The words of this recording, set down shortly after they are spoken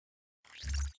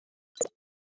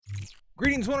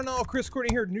Greetings one and all, Chris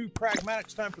Courtney here, New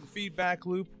Pragmatics. Time for the feedback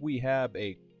loop. We have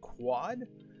a quad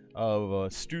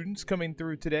of students coming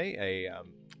through today.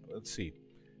 Let's see,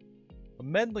 a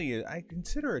medley. I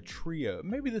consider a trio.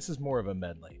 Maybe this is more of a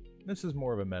medley.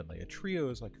 A trio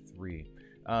is like three.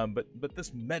 But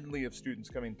this medley of students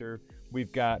coming through.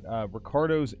 We've got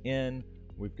Ricardo's in.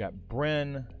 We've got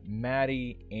Bren,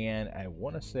 Maddie, and I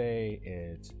want to say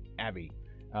it's Abby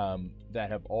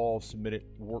that have all submitted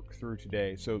work through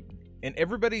today. So, and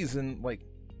everybody's in like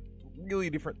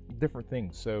really different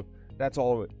things. So that's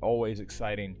always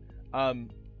exciting. I'm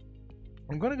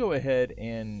going to go ahead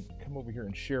and come over here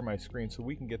and share my screen so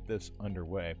we can get this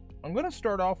underway. I'm going to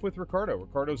start off with Ricardo.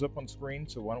 Ricardo's up on screen,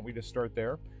 so why don't we just start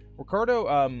there?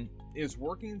 Ricardo is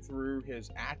working through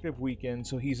his active weekend,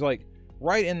 so he's like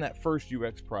right in that first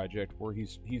UX project where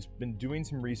he's been doing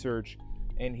some research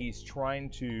and he's trying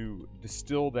to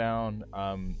distill down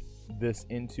this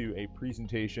into a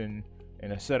presentation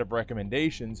and a set of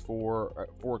recommendations for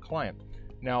a client.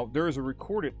 Now there is a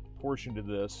recorded portion to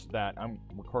this that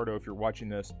Ricardo, if you're watching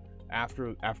this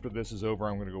after this is over,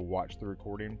 I'm going to go watch the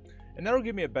recording, and that'll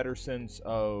give me a better sense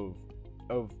of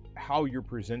how you're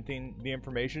presenting the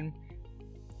information.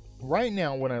 Right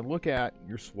now, when I look at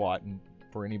your SWOT, and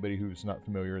for anybody who's not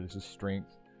familiar, this is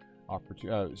strength,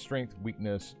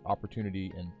 weakness,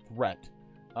 opportunity, and threat.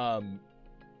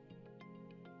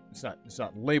 It's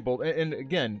not labeled, and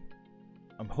again,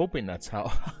 I'm hoping that's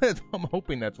how I'm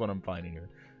hoping that's what I'm finding here.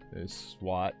 Is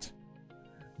SWOT,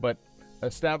 but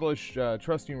establish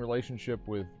trusting relationship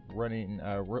with running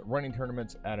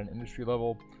tournaments at an industry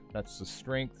level. That's the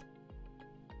strength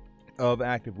of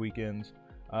active weekends.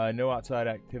 No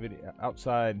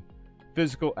outside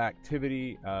physical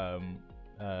activity.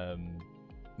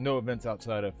 No events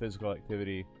outside of physical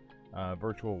activity.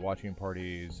 Virtual watching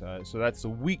parties. So that's the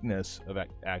weakness of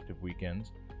active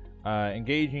weekends.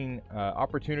 Engaging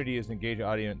opportunity is to engage an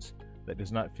audience that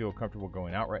does not feel comfortable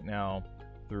going out right now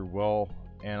through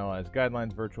well-analyzed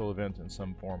guidelines, virtual events, and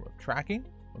some form of tracking.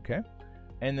 Okay,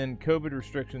 and then COVID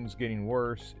restrictions getting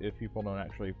worse if people don't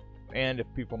actually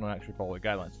follow the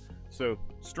guidelines. So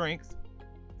strength,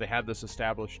 they have this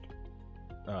established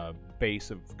base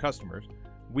of customers.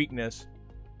 Weakness,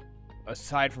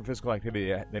 aside from physical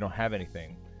activity, they don't have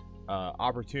anything.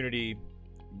 Opportunity,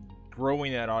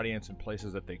 growing that audience in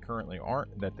places that they currently are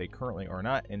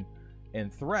not,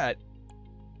 and threat,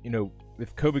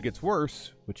 if COVID gets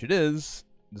worse, which it is,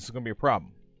 this is going to be a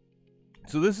problem.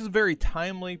 So this is a very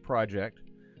timely project.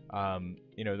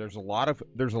 There's a lot of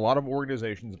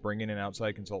organizations bringing in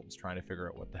outside consultants trying to figure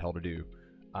out what the hell to do.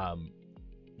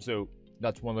 So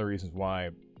that's one of the reasons why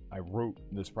I wrote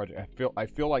this project. I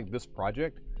feel like this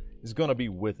project is going to be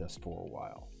with us for a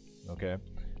while. Okay.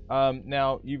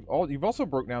 Now you've also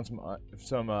broke down some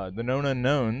the known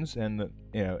unknowns, and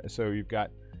so you've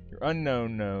got your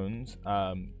unknown knowns,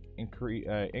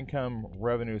 income,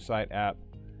 revenue, site app,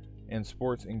 and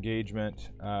sports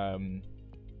engagement, COVID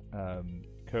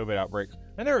outbreaks.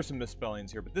 And there are some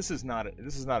misspellings here, but this is not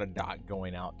a doc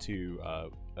going out to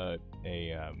a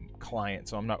client,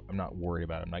 so I'm not worried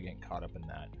about it. I'm not getting caught up in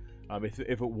that. If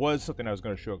it was something I was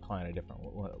going to show a client, I definitely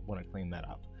want to clean that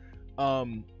up.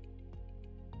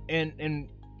 And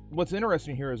what's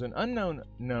interesting here is an unknown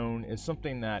known is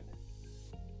something that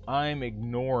I'm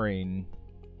ignoring.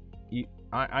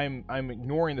 I'm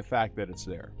ignoring the fact that it's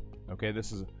there. Okay,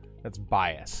 that's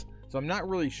bias. So I'm not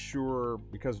really sure,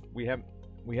 because I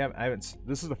haven't.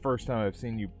 This is the first time I've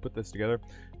seen you put this together.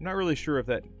 I'm not really sure if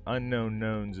that unknown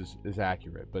knowns is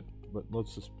accurate, but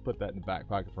let's just put that in the back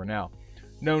pocket for now.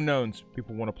 Known knowns,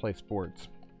 people want to play sports.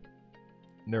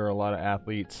 There are a lot of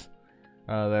athletes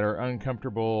that are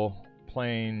uncomfortable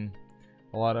playing.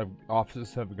 A lot of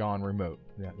offices have gone remote.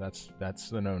 Yeah, that's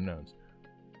the known knowns.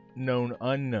 Known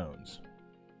unknowns.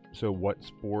 So what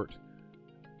sport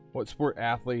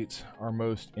athletes are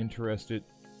most interested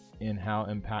in, how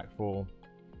impactful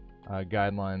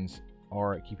guidelines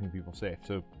are at keeping people safe.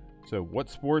 So what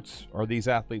sports are these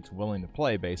athletes willing to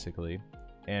play, basically,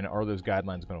 and are those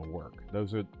guidelines going to work?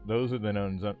 Those are the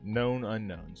known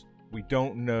unknowns. We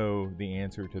don't know the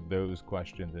answer to those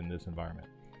questions in this environment.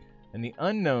 And the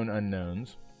unknown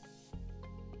unknowns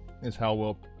is how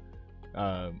well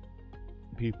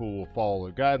people will follow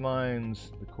the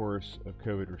guidelines, the course of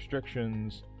COVID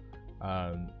restrictions.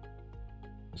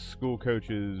 School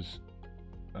coaches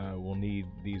will need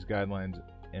these guidelines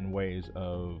and ways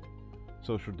of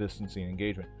social distancing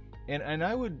engagement. And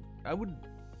I would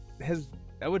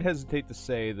hesitate to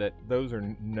say that those are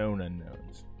known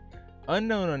unknowns.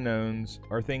 Unknown unknowns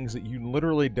are things that you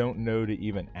literally don't know to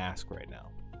even ask right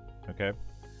now. Okay?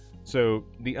 So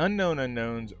the unknown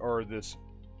unknowns are this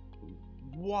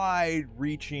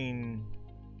wide-reaching,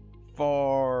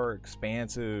 far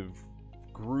expansive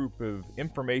group of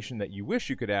information that you wish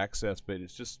you could access, but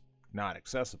it's just not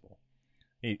accessible.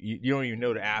 You don't even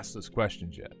know to ask those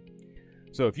questions yet.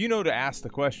 So if you know to ask the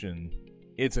question,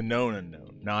 it's a known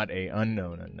unknown, not a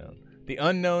unknown unknown. The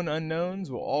unknown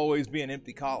unknowns will always be an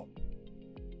empty column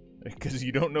because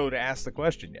you don't know to ask the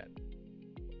question yet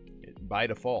by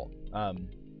default.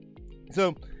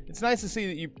 So it's nice to see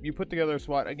that you put together a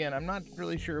SWOT. Again, I'm not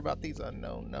really sure about these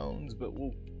unknown knowns, but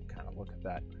we'll kind of look at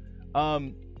that.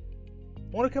 I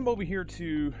want to come over here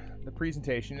to the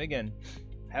presentation. Again,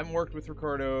 haven't worked with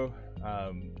Ricardo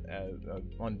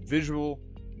on visual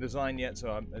design yet,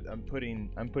 so I'm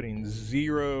putting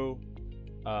zero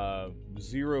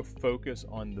focus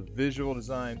on the visual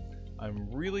design. I'm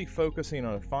really focusing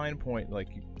on a fine point. Like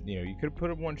you could have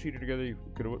put a one-sheeter together, you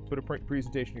could have put a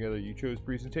presentation together. You chose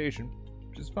presentation,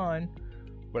 which is fine,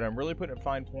 but I'm really putting a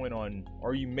fine point on: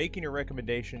 are you making a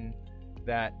recommendation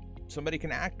that somebody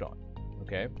can act on?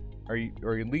 Okay, are you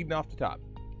leading off the top?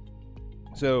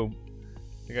 So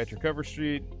you got your cover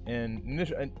sheet and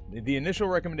the initial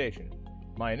recommendation.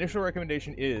 My initial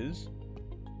recommendation is,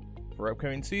 for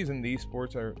upcoming season, these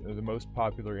sports are the most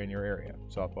popular in your area: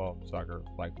 softball, soccer,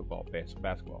 flag football,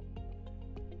 basketball.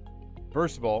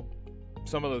 First of all,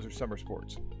 some of those are summer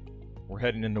sports. We're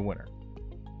heading into winter.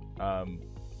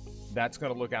 That's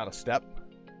going to look out of step,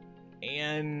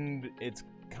 and it's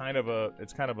kind of a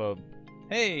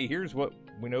hey, here's what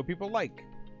we know people like.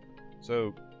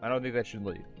 So I don't think that should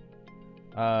lead.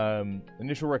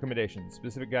 Initial recommendations: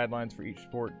 specific guidelines for each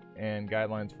sport and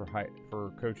guidelines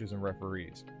for coaches and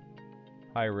referees.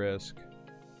 High risk,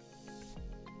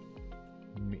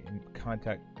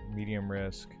 contact, medium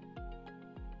risk,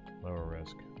 lower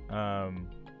risk.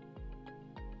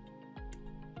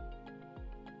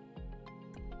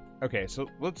 Okay, so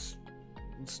let's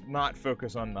not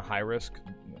focus on the high risk.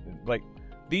 Like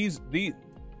these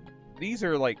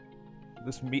are like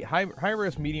this high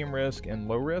risk, medium risk, and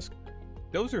low risk.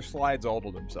 Those are slides all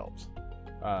to themselves.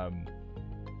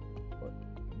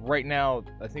 Right now,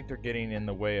 I think they're getting in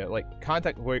the way of like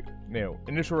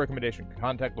initial recommendation.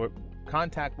 Contactless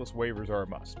waivers are a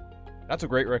must. That's a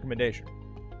great recommendation.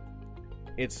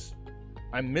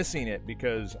 I'm missing it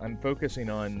because I'm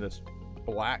focusing on this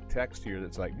black text here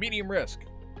that's like medium risk.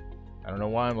 I don't know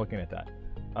why I'm looking at that.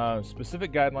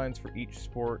 Specific guidelines for each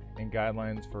sport and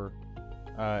guidelines for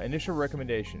initial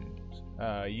recommendations.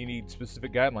 You need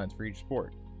specific guidelines for each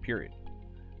sport, period.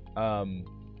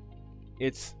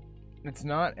 It's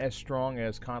not as strong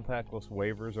as contactless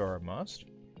waivers are a must,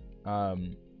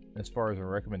 as far as a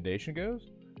recommendation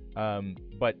goes.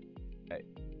 But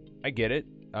I get it.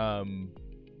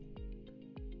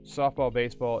 Softball,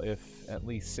 baseball, if at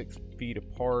least 6 feet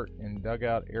apart in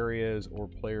dugout areas or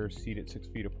players seated 6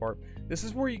 feet apart. This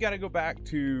is where you got to go back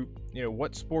to,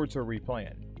 what sports are we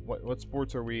playing? What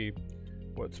sports are we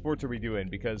doing?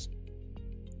 Because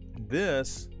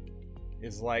this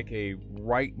is like a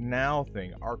right now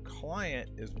thing. Our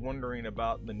client is wondering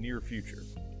about the near future.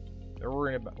 They're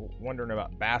wondering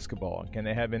about basketball. Can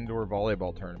they have indoor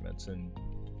volleyball tournaments and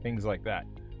things like that?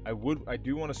 I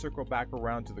do want to circle back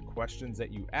around to the questions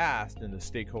that you asked in the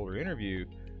stakeholder interview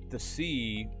to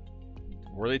see,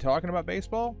 were they talking about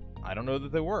baseball? I don't know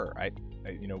that they were.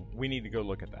 We need to go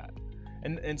look at that.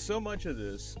 And so much of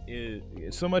this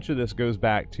goes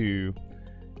back to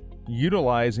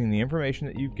utilizing the information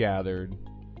that you've gathered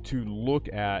to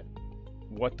look at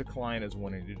what the client is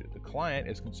wanting to do. The client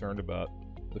is concerned about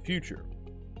the future,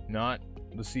 not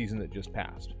the season that just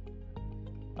passed.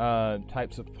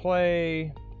 Types of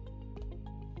play.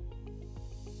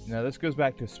 Now this goes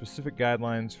back to specific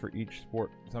guidelines for each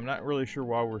sport. So I'm not really sure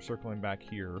why we're circling back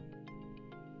here.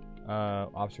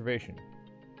 Observation.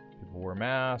 People wear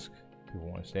masks. People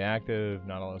want to stay active.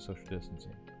 Not allow social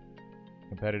distancing.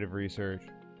 Competitive research.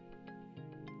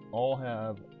 All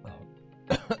have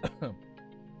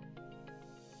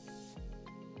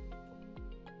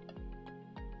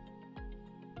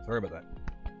sorry about that.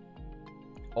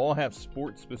 All have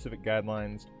sport-specific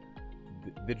guidelines,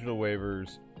 digital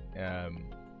waivers, and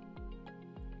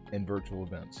virtual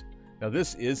events. Now,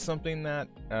 this is something that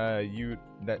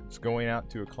that's going out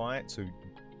to a client, so you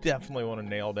definitely want to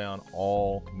nail down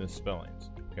all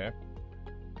misspellings. Okay.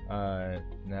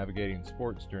 Navigating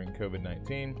sports during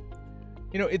COVID-19.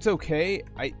 It's okay.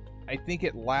 I think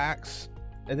it lacks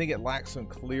some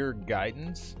clear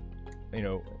guidance.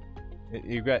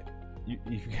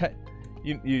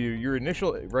 Your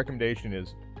initial recommendation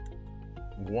is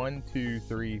 1, 2,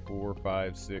 3, 4,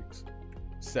 5, 6,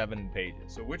 7 pages.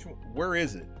 So where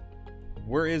is it?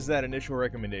 Where is that initial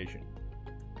recommendation?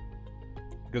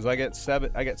 because I get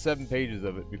 7 pages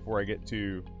of it before I get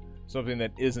to something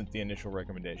that isn't the initial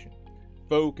recommendation.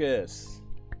 Focus.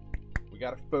 We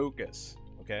gotta focus,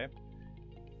 okay?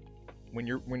 When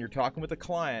you're talking with a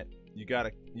client, you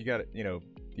gotta, you know,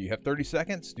 do you have 30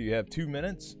 seconds? Do you have 2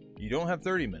 minutes? You don't have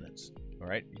 30 minutes, all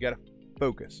right? You gotta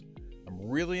focus. I'm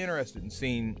really interested in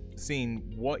seeing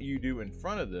what you do in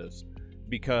front of this,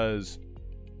 because,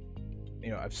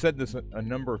 you know, I've said this a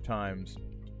number of times.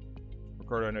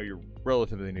 Ricardo, I know you're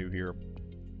relatively new here,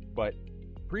 but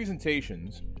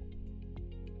presentations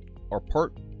are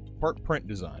part print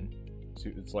design. So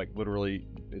it's like literally,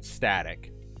 it's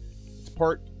static. It's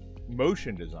part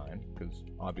motion design, because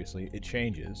obviously it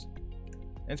changes.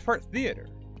 And it's part theater.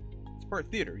 It's part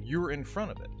theater. You're in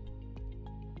front of it.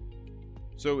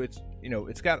 So it's, you know,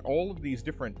 it's got all of these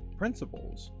different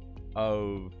principles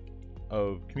of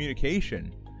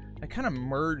communication that kind of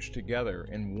merge together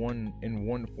in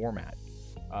one format.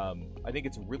 I think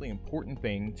it's a really important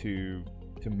thing to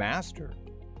master.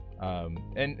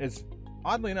 And it's,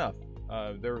 oddly enough,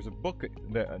 there was a book,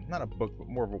 not a book, but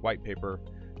more of a white paper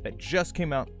that just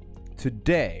came out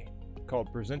today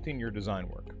called Presenting Your Design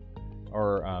Work,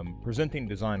 or Presenting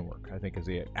Design Work, I think is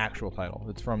the actual title.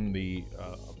 It's from the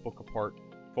Book Apart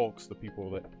folks, the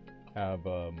people that have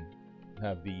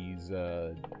these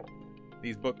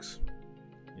books.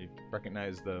 You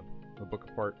recognize the Book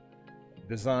Apart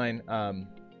design.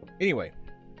 Anyway,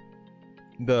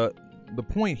 the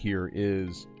point here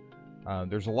is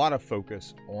there's a lot of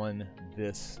focus on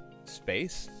this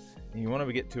space, and you want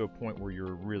to get to a point where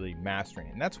you're really mastering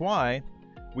it. And that's why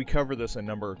we cover this a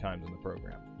number of times in the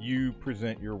program. You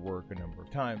present your work a number of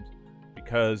times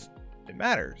because it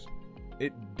matters.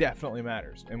 It definitely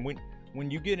matters. And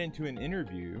when you get into an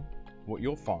interview, what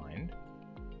you'll find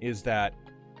is that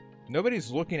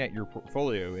nobody's looking at your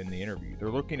portfolio in the interview.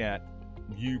 They're looking at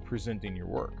you presenting your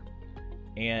work.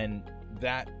 And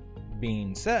that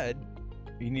being said,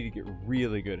 you need to get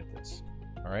really good at this.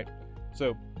 All right?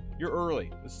 So you're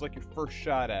early. This is like your first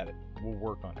shot at it. We'll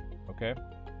work on it. Okay?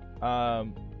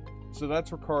 So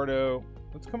that's Ricardo.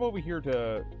 Let's come over here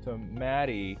to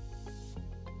Maddie.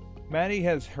 Maddie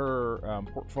has her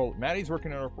portfolio. Maddie's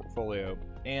working on her portfolio,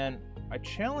 and I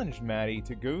challenged Maddie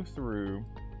to go through,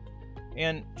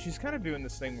 and she's kind of doing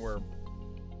this thing where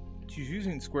she's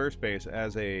using Squarespace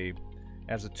as a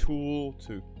tool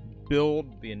to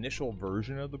build the initial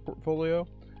version of the portfolio.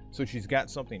 So she's got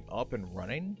something up and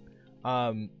running,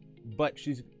 but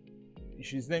she's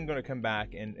then going to come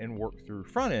back and work through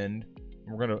front end.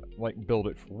 And we're going to like build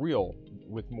it for real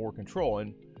with more control.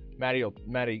 And Maddie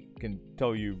can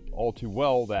tell you all too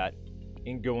well that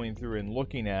in going through and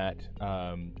looking at,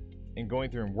 and going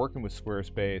through and working with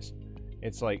Squarespace,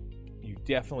 it's like you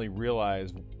definitely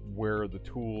realize where the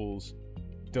tools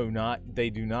do not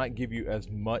give you as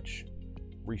much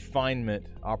refinement,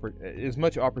 as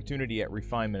much opportunity at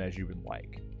refinement as you would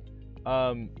like.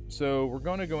 So we're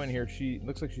going to go in here. She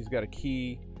looks like she's got a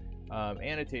key,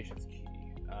 annotations key,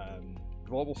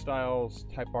 global styles,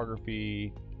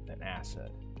 typography, and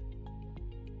asset.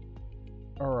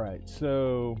 All right,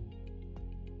 so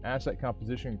asset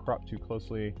composition, crop too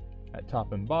closely at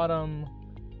top and bottom,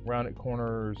 rounded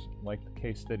corners like the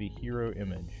case study hero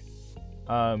image.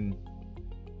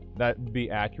 That would be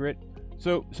accurate.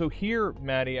 So here,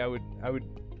 Maddie, I would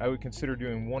consider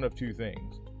doing one of two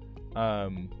things.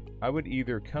 I would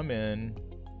either come in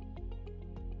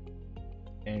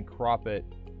and crop it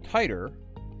tighter,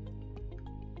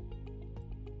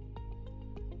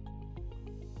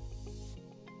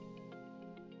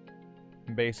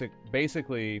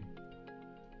 basically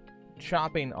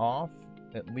chopping off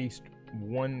at least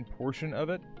one portion of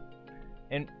it.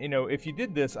 And you know, if you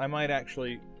did this, I might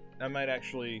actually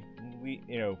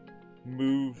you know,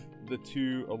 move the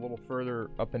two a little further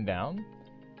up and down,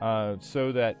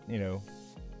 so that you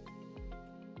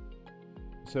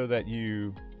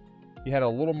had a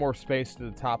little more space to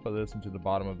the top of this and to the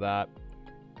bottom of that,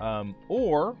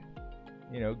 or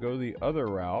you know, go the other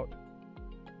route.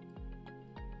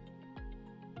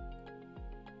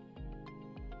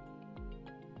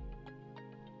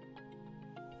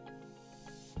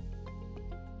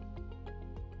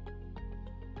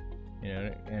 You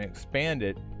know, and expand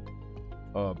it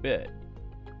a bit.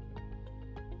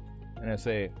 And I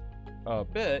say a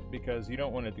bit because you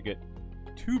don't want it to get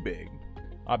too big.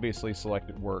 Obviously,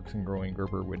 selected works and growing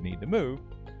Gerber would need to move.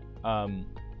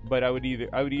 But I would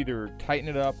either tighten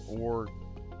it up or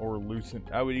loosen.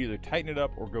 I would either tighten it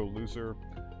up or go looser.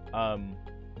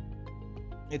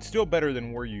 It's still better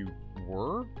than where you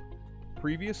were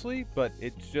previously, but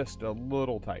it's just a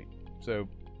little tight. So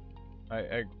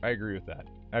I agree with that.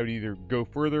 I would either go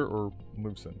further or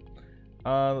loosen.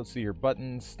 Let's see here.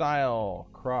 Button style.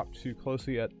 Crop too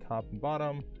closely at top and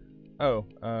bottom. Oh,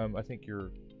 I think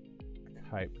your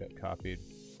type got copied.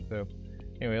 So,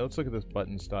 anyway, let's look at this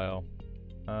button style.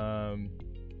 I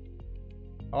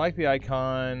like the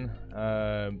icon.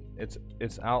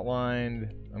 It's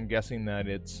outlined. I'm guessing that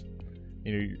it's,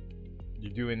 you're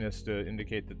doing this to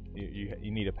indicate that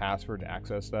you need a password to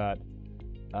access that.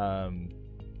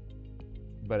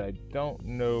 But I don't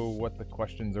know what the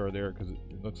questions are there because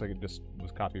it looks like it just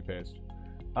was copy paste.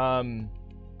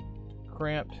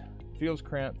 Cramped, feels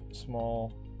cramped,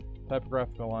 small.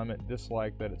 Typographical alignment,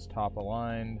 dislike that it's top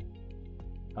aligned.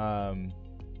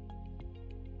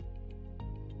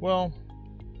 Well,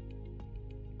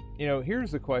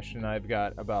 here's the question I've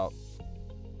got about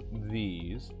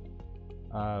these.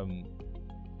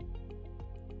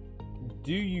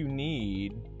 Do you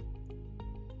need,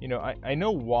 I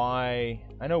know why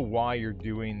you're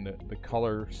doing the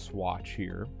color swatch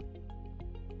here,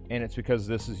 and it's because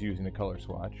this is using the color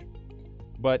swatch.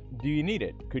 But do you need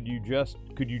it? Could you just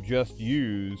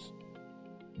use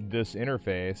this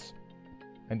interface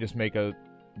and just make it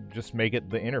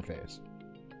the interface?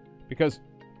 Because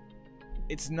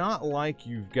it's not like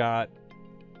you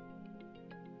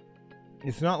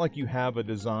have a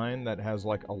design that has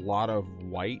like a lot of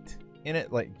white in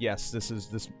it. Like, yes,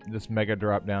 this mega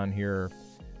drop down here,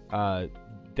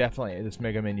 definitely this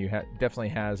mega menu definitely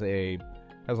has a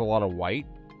lot of white,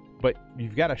 but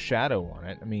you've got a shadow on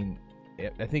it. I mean,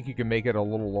 I think you can make it a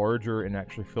little larger and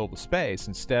actually fill the space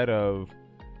instead of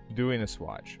doing a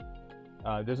swatch.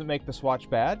 Does it make the swatch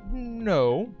bad?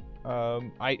 No.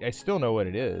 I still know what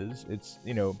it is. It's,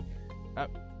 and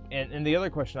the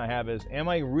other question I have is, am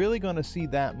I really going to see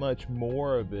that much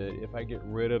more of it if I get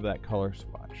rid of that color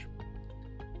swatch?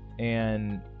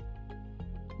 And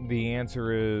the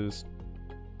answer is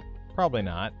probably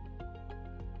not.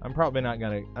 I'm probably not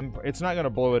going to, it's not going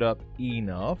to blow it up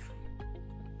enough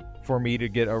for me to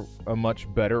get a much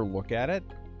better look at it.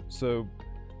 So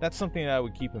that's something that I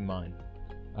would keep in mind,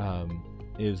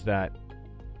 is that,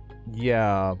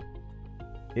 yeah,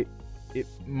 it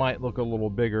might look a little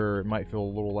bigger, it might feel a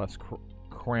little less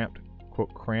cramped,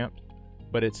 quote cramped,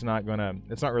 but it's not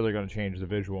really gonna change the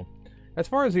visual. As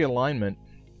far as the alignment,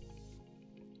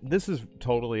 this is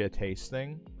totally a taste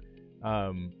thing.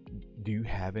 Do you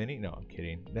have any? No, I'm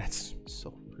kidding. That's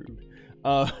so rude.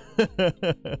 I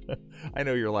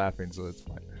know you're laughing, so it's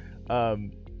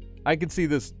fine. I could see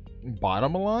this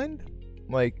bottom aligned,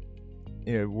 like,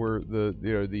 where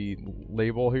the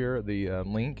label here, the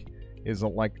link is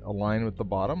like aligned with the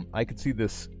bottom. I could see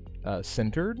this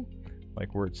centered,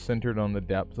 like where it's centered on the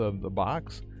depth of the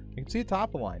box. You can see it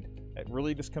top aligned. It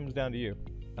really just comes down to you.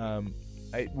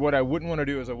 What I wouldn't want to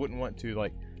do is I wouldn't want to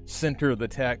like center the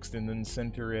text and then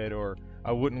center it, or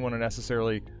I wouldn't want to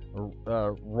necessarily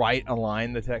right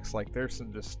align the text. Like, there's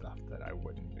some just stuff that I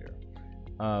wouldn't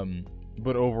do.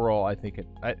 But overall, I think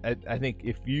I think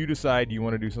if you decide you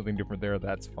want to do something different there,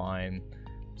 that's fine.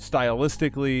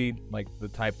 Stylistically, like, the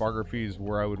typography is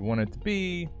where I would want it to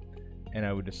be, and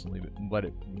I would just leave it, let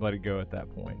it go at that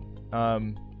point.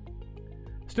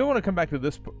 Still want to come back to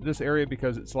this area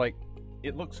because it's like,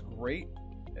 it looks great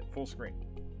at full screen,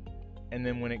 and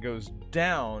then when it goes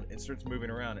down, it starts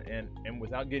moving around, and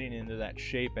without getting into that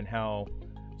shape and how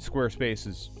Squarespace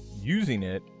is using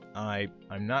it,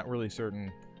 I'm not really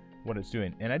certain what it's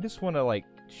doing. And I just want to like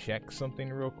check something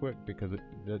real quick because I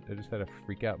just had a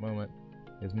freak out moment.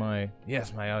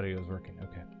 Yes, my audio is working.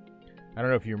 Okay. I don't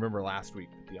know if you remember last week,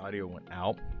 but the audio went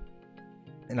out,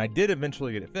 and I did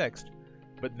eventually get it fixed,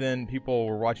 but then people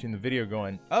were watching the video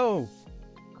going, "Oh,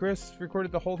 Chris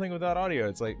recorded the whole thing without audio."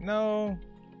 It's like, no,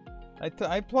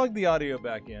 I plugged the audio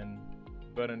back in,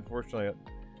 but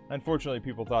unfortunately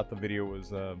people thought the video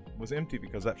was empty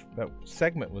because that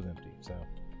segment was empty. So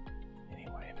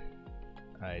anyway,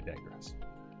 I digress.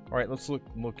 All right, let's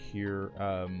look here.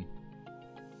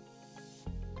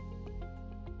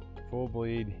 Full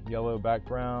bleed, yellow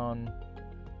background.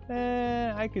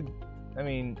 I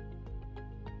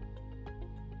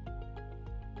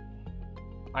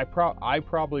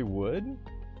probably would,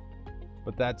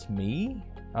 but that's me.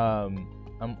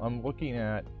 I'm looking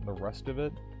at the rest of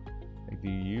it. Like, do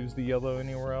you use the yellow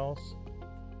anywhere else?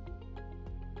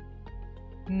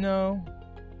 No.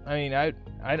 I mean, I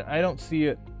don't see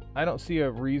it. I don't see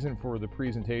a reason for the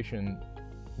presentation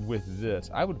with this.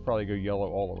 I would probably go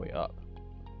yellow all the way up.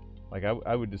 Like,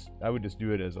 I would just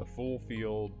do it as a full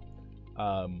field.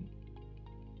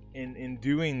 In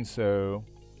doing so,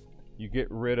 you get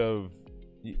rid of,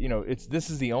 this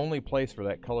is the only place where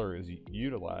that color is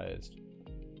utilized.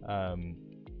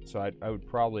 So I would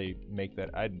probably make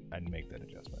that, I'd make that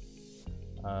adjustment.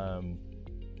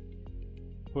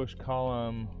 push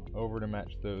column over to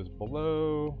match those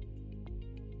below.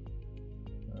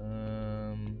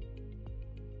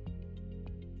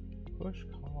 Push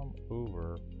column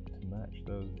over to match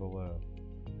those below.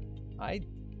 I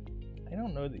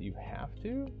don't know that you have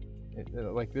to.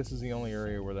 Like, this is the only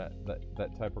area where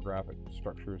that typographic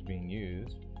structure is being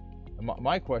used.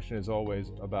 My question is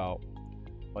always about,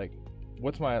 like,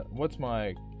 what's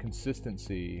my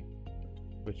consistency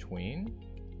between.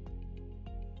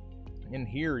 In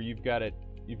here you've got it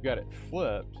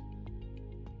flipped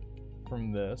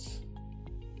from this,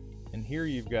 and here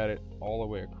you've got it all the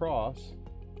way across.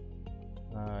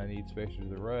 I need spacer to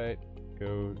the right.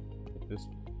 Go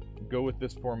with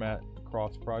this format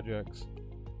across projects.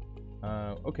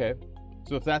 Okay,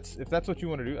 so if that's what you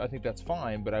want to do, I think that's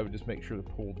fine. But I would just make sure to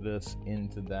pull this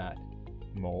into that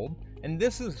mold. And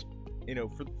this is, you know,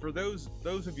 for those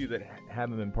of you that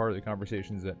haven't been part of the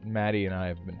conversations that Maddie and I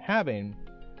have been having,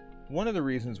 one of the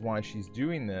reasons why she's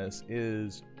doing this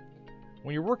is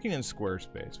when you're working in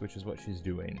Squarespace, which is what she's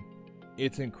doing,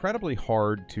 it's incredibly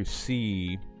hard to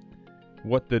see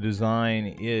what the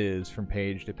design is from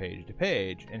page to page to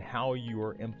page and how you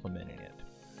are implementing it.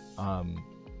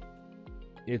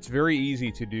 It's very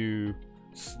easy to do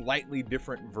slightly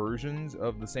different versions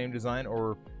of the same design,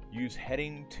 or use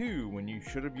heading 2 when you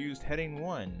should have used heading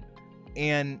 1.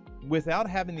 And without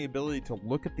having the ability to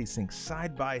look at these things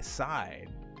side by side,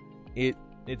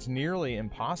 it's nearly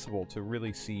impossible to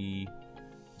really see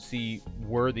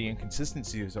where the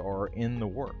inconsistencies are in the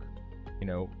work. You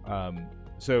know,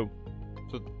 so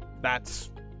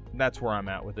that's where I'm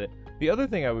at with it. The other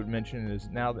thing I would mention is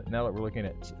now that we're looking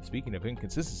at, speaking of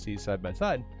inconsistencies side by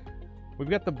side, we've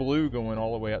got the blue going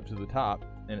all the way up to the top,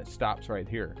 and it stops right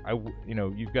here. You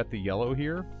know, you've got the yellow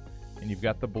here, and you've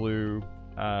got the blue.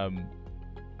 I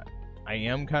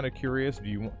am kind of curious.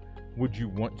 Would you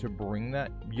want to bring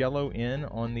that yellow in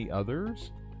on the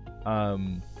others?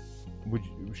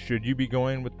 Should you be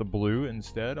going with the blue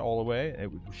instead all the way?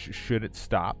 Should it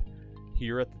stop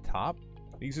here at the top?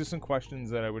 These are some questions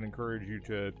that I would encourage you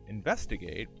to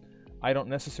investigate. I don't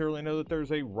necessarily know that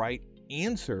there's a right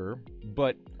answer,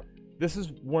 but this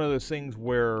is one of those things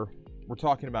where we're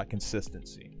talking about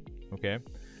consistency, okay?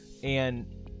 And,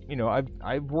 you know,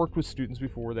 I've worked with students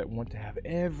before that want to have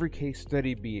every case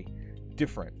study be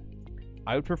different.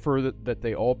 I would prefer that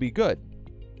they all be good.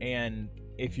 And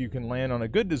if you can land on a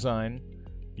good design,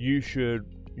 you should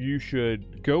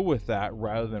go with that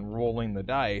rather than rolling the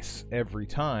dice every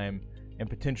time and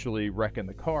potentially wrecking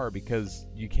the car because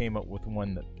you came up with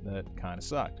one that kind of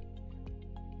sucked.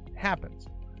 Happens.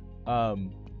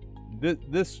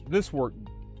 This work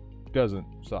doesn't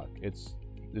suck. It's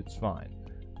fine.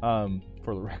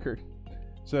 For the record.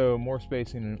 So more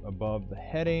spacing above the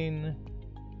heading.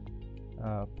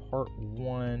 Part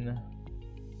 1.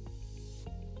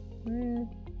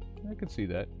 I could see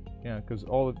that. Yeah, because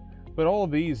all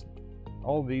of these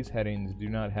headings do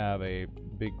not have a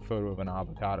big photo of an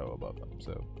avocado above them.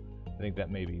 So I think that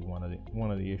may be one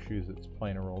of the issues that's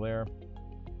playing a role there.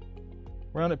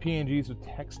 Round up PNGs with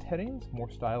text headings, more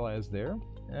stylized there.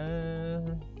 I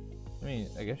mean,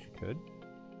 I guess you could.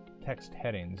 Text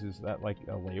headings, is that like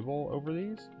a label over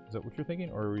these? Is that what you're thinking,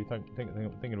 or are you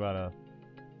thinking about a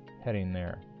heading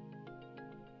there?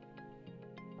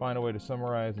 Find a way to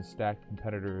summarize and stack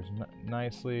competitors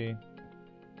nicely.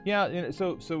 Yeah,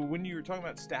 so when you're talking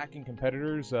about stacking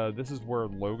competitors, this is where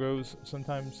logos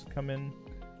sometimes come in,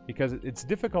 because it's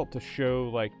difficult to show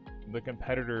like the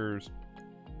competitors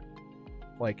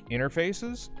like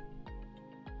interfaces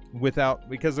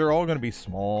because they're all going to be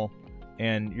small,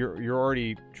 and you're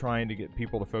already trying to get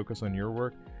people to focus on your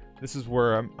work. This is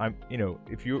where I'm you know,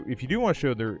 if you do want to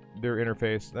show their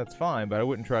interface, that's fine, but I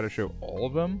wouldn't try to show all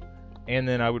of them. And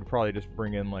then I would probably just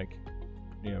bring in, like,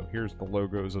 you know, here's the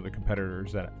logos of the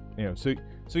competitors that, you know, so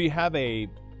you have a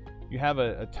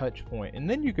touch point, and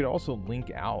then you could also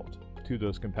link out to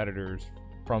those competitors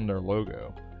from their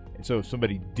logo. And so if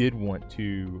somebody did want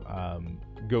to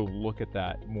go look at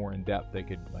that more in depth, they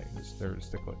could, like, they're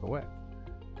just a click away.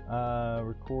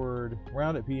 Record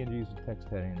round at PNGs with text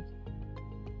headings.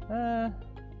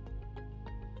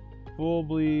 Full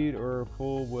bleed or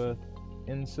full width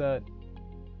inset.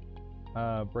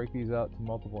 Break these out to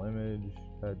multiple image.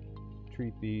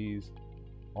 Treat these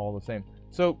all the same.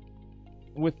 So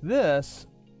with this,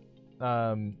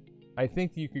 I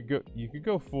think you could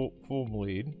go full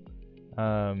bleed.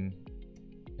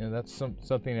 You know, that's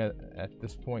something that at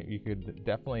this point you could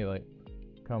definitely like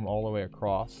come all the way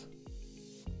across.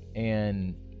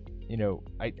 And you know,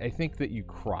 I think that you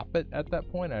crop it at that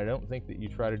point. I don't think that you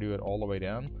try to do it all the way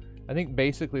down. I think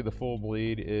basically the full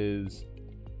bleed is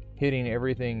hitting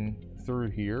everything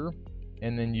through here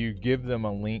and then you give them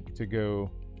a link to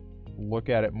go look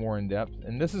at it more in depth.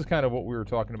 And this is kind of what we were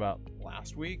talking about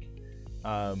last week.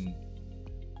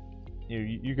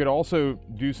 You could also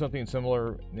do something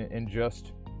similar and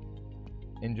just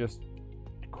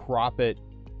crop it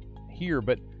here,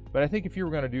 but I think if you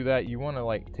were going to do that, you want to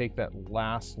like take that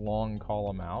last long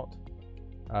column out,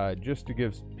 just to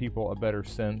give people a better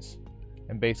sense,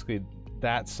 and basically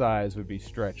that size would be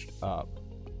stretched up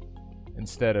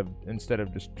instead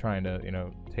of just trying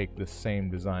to take the same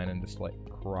design and just like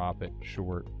crop it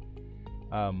short.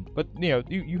 But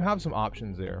you have some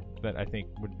options there that I think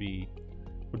would be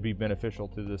beneficial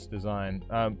to this design.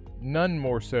 None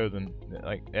more so than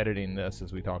like editing this,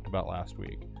 as we talked about last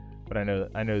week. But I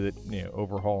know that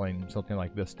overhauling something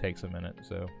like this takes a minute.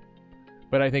 So,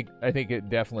 but I think it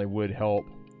definitely would help.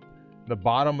 The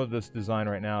bottom of this design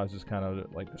right now is just kind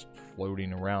of like just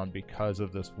floating around because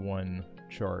of this one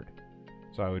chart.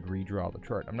 So I would redraw the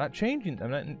chart. I'm not changing.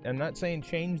 I'm not saying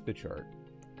change the chart.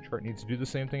 The chart needs to do the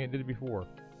same thing it did before.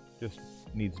 Just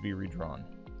needs to be redrawn.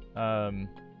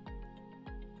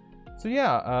 So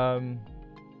yeah.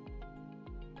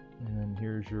 And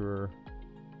here's your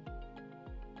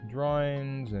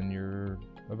drawings and your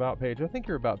about page. I think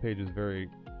your about page is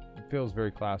feels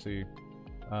very classy.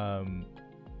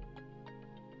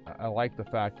 I like the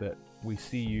fact that we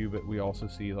see you, but we also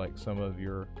see like some of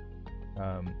your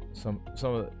some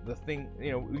of the thing.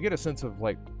 We get a sense of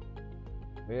like,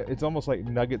 it's almost like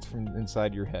nuggets from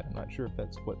inside your head. I'm not sure if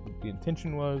that's what the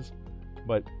intention was,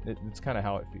 but it's kind of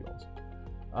how it feels.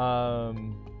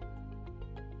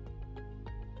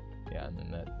 Yeah, and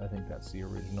then I think that's the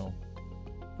original.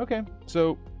 Okay,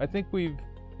 so I think we've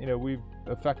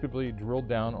effectively drilled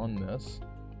down on this.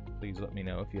 Please let me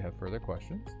know if you have further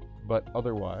questions. But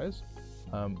otherwise,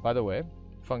 by the way,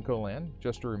 FuncoLand,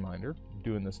 just a reminder,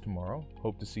 doing this tomorrow.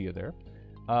 Hope to see you there.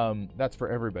 That's for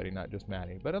everybody, not just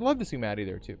Maddie. But I'd love to see Maddie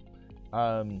there too.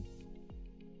 So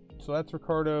that's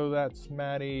Ricardo, that's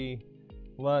Maddie.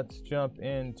 Let's jump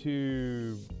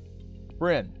into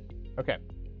Bryn. Okay.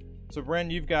 So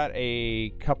Bryn, you've got a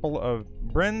couple of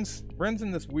Bryn's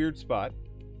in this weird spot,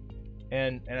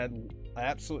 and I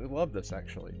absolutely love this.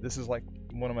 Actually, this is like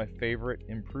one of my favorite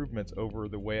improvements over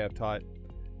the way I've taught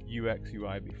UX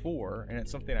UI before, and it's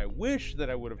something I wish that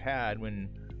I would have had when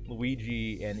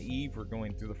Luigi and Eve were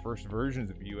going through the first versions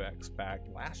of UX back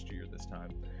last year. This time,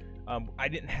 I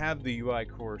didn't have the UI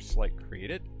course like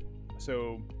created,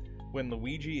 so when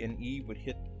Luigi and Eve would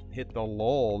hit the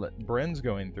lull that Bryn's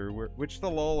going through, which the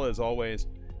lull is always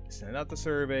send out the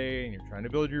survey and you're trying to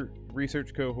build your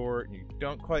research cohort and you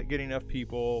don't quite get enough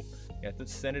people, you have to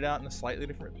send it out in a slightly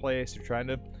different place, you're trying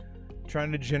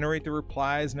to generate the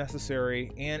replies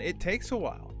necessary, and it takes a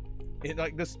while.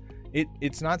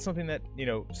 It's not something that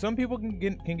some people can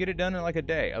get it done in like a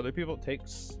day, other people it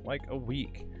takes like a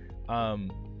week.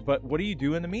 But what do you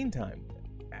do in the meantime?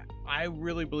 I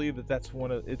really believe that it's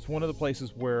one of the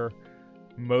places where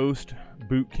most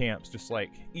boot camps just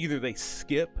like either they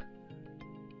skip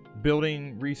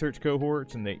building research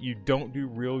cohorts and that you don't do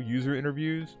real user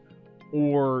interviews,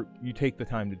 or you take the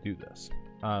time to do this.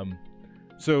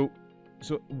 So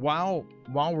while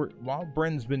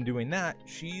Bryn's been doing that,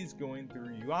 she's going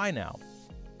through UI now.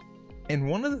 And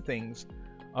one of the things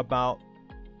about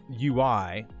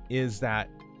UI is that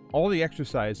all the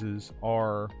exercises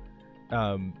are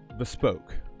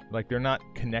bespoke. Like they're not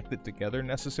connected together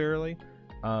necessarily,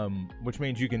 which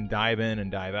means you can dive in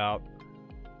and dive out.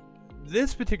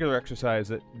 This particular exercise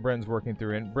that Bryn's working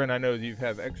through, and Bryn, I know you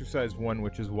have exercise 1,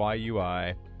 which is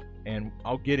UI, and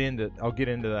I'll get into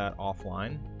that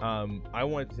offline. I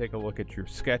wanted to take a look at your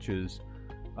sketches,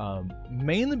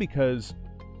 mainly because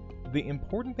the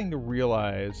important thing to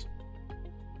realize,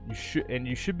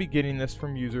 you should be getting this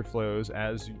from user flows,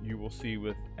 as you will see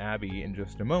with Abby in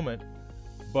just a moment.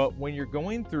 But when you're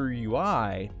going through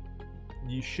UI,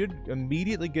 you should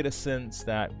immediately get a sense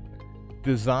that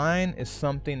design is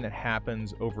something that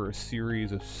happens over a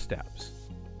series of steps.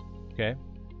 Okay?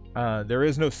 There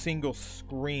is no single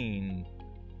screen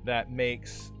that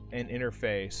makes an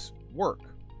interface work.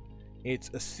 It's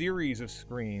a series of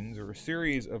screens or a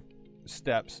series of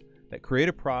steps that create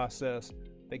a process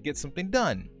that gets something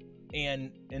done.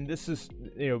 And this is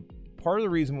part of the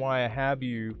reason why I have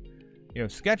you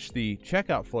sketch the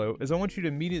checkout flow is I want you to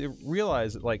immediately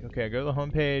realize that, like, okay, I go to the home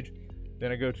page,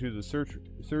 then I go to the search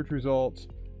results,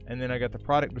 and then I got the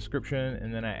product description,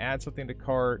 and then I add something to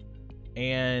cart.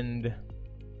 And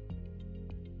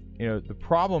the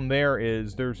problem there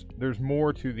is there's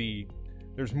more to this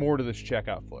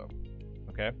checkout flow.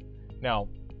 Okay, now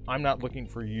I'm not looking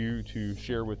for you to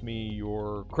share with me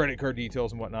your credit card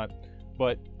details and whatnot,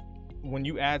 but when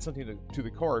you add something to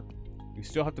the cart, You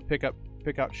still have to pick out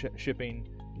shipping.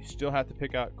 You still have to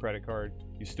pick out credit card.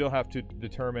 You still have to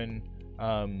determine.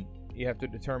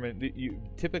 You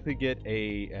typically get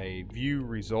a view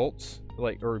results,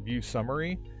 or view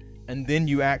summary, and then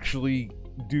you actually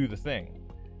do the thing.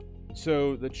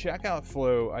 So the checkout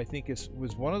flow, I think,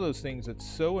 was one of those things that's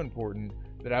so important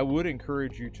that I would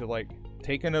encourage you to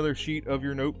take another sheet of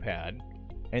your notepad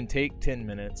and take 10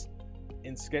 minutes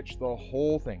and sketch the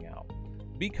whole thing out,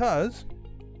 because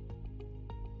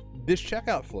this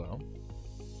checkout flow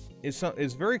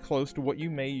is very close to what you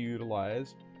may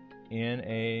utilize in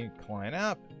a client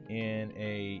app, in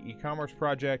a e-commerce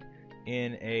project,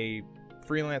 in a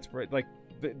freelance project.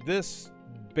 This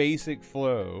basic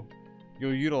flow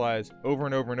you'll utilize over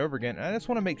and over and over again. And I just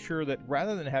want to make sure that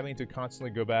rather than having to constantly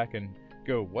go back and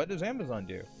go, what does Amazon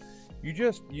do?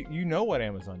 You know what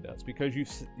Amazon does, because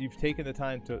you've taken the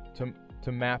time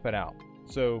to map it out.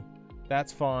 So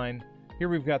that's fine. Here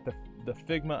we've got the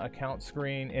Figma account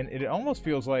screen, and it almost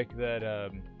feels like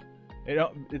that.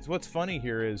 It's what's funny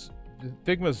here is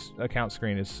Figma's account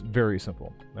screen is very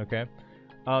simple. Okay,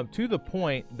 to the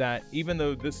point that even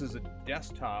though this is a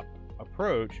desktop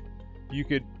approach, you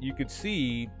could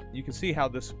see how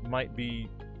this might be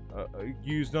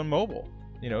used on mobile.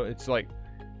 It's like,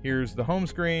 here's the home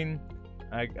screen.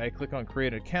 I click on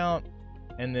create an account,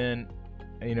 and then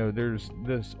there's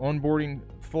this onboarding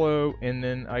flow, and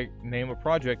then I name a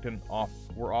project, and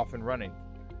we're off and running.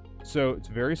 So it's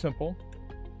very simple.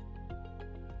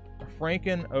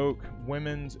 Franken Oak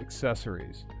women's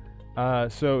accessories.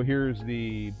 So here's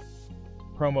the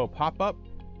promo pop-up.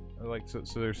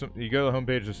 So there's some, you go to the home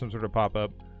page, there's some sort of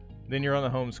pop-up, then you're on the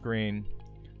home screen,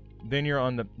 then you're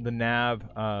on the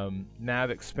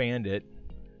nav expanded,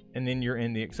 and then you're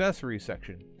in the accessories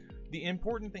section. The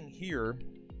important thing here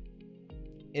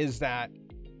is that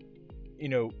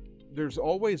there's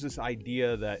always this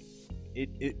idea that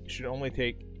it should only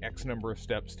take X number of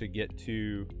steps to get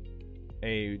to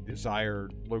a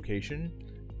desired location,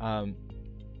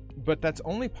 but that's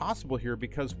only possible here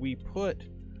because we put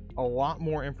a lot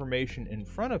more information in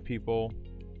front of people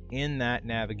in that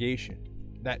navigation,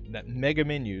 that mega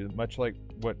menu, much like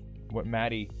what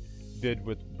Maddie did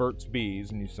with Burt's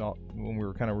Bees, and you saw when we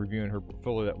were kind of reviewing her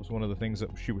portfolio, that was one of the things that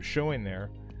she was showing there.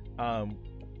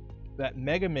 That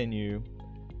mega menu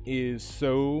is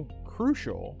so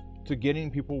crucial to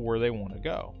getting people where they want to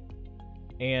go,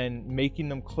 and making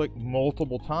them click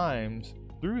multiple times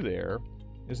through there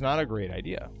is not a great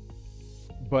idea.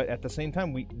 But at the same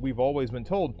time, we've always been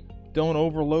told, don't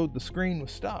overload the screen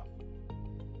with stuff.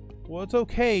 Well, it's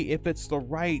okay if it's the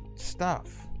right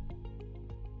stuff,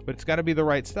 but it's got to be the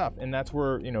right stuff. And that's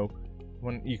where,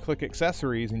 when you click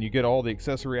accessories and you get all the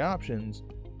accessory options,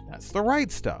 that's the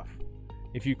right stuff.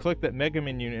 If you click that mega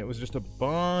menu and it was just a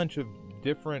bunch of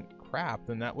different crap,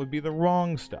 then that would be the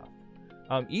wrong stuff.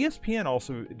 ESPN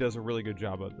also does a really good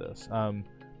job of this.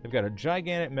 They've got a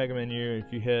gigantic mega menu.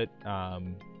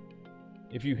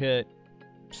 If you hit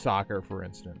soccer, for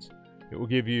instance, it will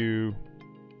give you,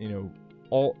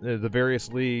 all the various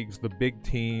leagues, the big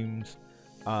teams,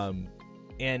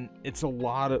 and it's a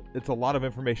lot of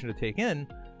information to take in.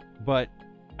 But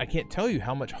I can't tell you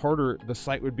how much harder the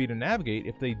site would be to navigate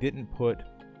if they didn't put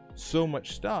so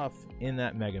much stuff in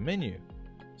that mega menu.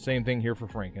 Same thing here for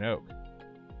Franken Oak.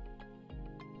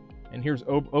 And here's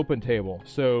Open Table.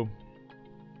 So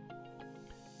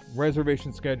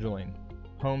reservation scheduling,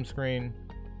 home screen,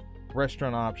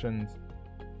 restaurant options,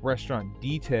 restaurant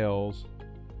details.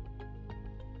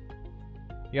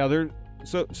 Yeah,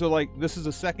 so this is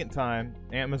the second time.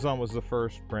 Amazon was the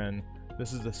first, friend.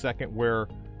 This is the second where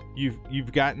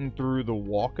you've gotten through the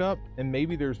walk up, and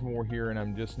maybe there's more here and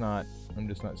I'm just not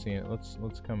seeing it. Let's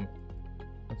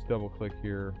double click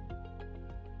here.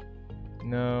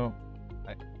 No,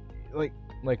 like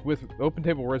with Open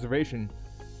Table reservation,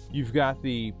 you've got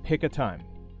the pick a time,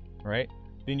 right?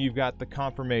 Then you've got the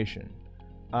confirmation,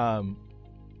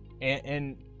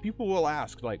 and people will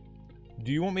ask,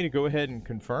 do you want me to go ahead and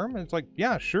confirm? And it's like,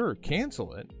 yeah, sure,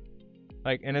 cancel it.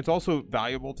 And it's also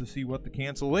valuable to see what the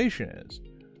cancellation is.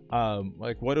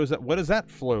 What does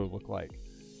that flow look like?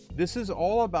 This is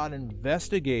all about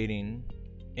investigating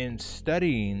and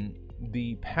studying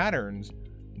the patterns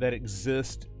that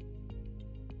exist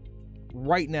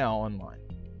right now online,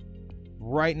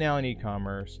 right now in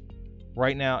e-commerce,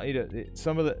 right now.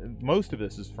 Most of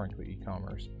this is frankly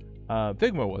e-commerce.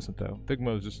 Figma wasn't, though.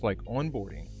 Figma was just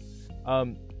onboarding.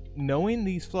 Knowing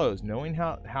these flows, knowing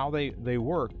how they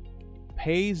work,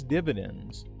 pays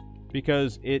dividends,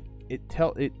 because it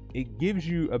gives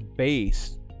you a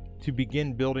base to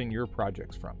begin building your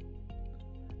projects from.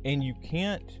 And you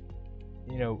can't,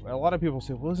 a lot of people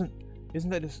say, well, isn't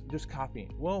that just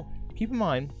copying? Well, keep in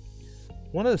mind,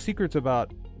 one of the secrets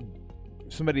about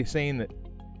somebody saying that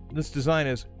this design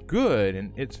is good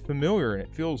and it's familiar and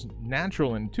it feels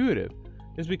natural and intuitive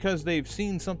is because they've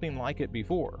seen something like it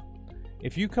before.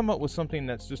 If you come up with something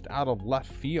that's just out of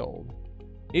left field,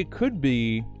 it could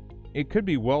be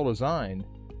well designed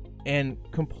and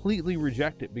completely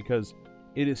reject it because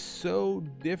it is so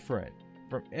different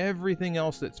from everything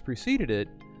else that's preceded it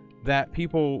that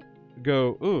people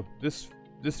go, "Ooh, this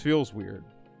feels weird,"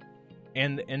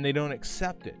 and they don't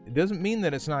accept it. It doesn't mean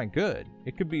that it's not good.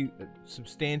 It could be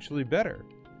substantially better,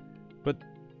 but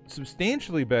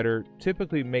substantially better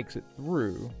typically makes it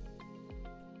through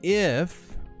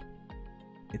if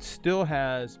it still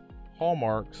has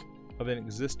hallmarks of an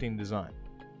existing design.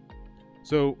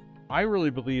 So I really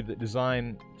believe that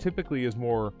design typically is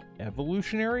more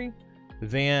evolutionary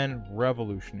than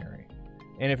revolutionary.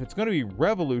 And if it's going to be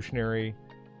revolutionary,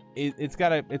 it's got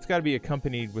to be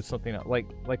accompanied with something else.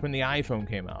 Like when the iPhone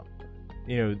came out,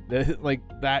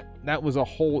 that was a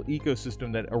whole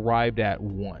ecosystem that arrived at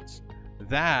once.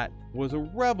 That was a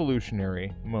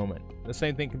revolutionary moment. The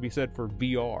same thing can be said for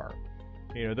VR.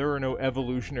 There were no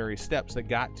evolutionary steps that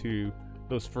got to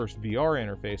those first VR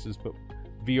interfaces, but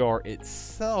VR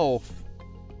itself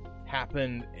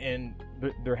happened, and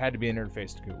there had to be an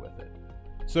interface to go with it.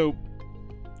 So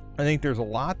I think there's a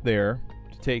lot there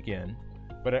to take in,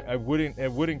 but I would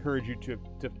encourage you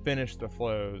to finish the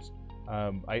flows.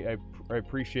 I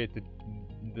appreciate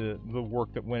the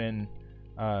work that went in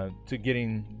to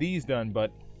getting these done,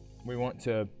 but we want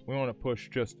to push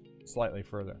just slightly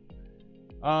further.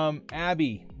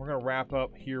 Abby, we're gonna wrap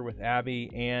up here with Abby,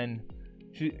 and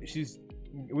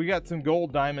we got some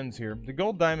gold diamonds here. The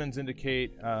gold diamonds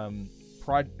indicate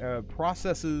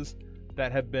processes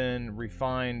that have been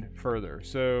refined further.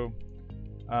 So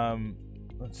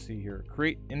let's see here.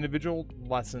 Create individual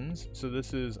lessons. So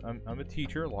this is I'm a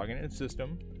teacher logging in the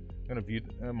system.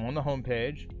 I'm on the home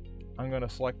page. I'm going to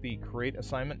select the create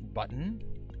assignment button.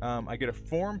 I get a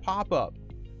form pop-up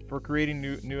for creating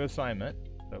new assignment.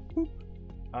 So boop.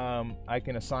 I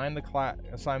can assign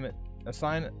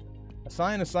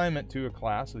assign assignment to a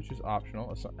class, which is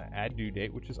optional. Add due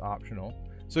date, which is optional.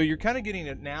 So you're kind of getting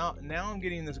it now. Now I'm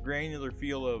getting this granular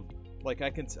feel of like I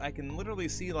can literally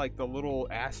see like the little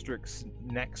asterisks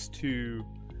next to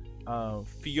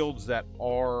fields that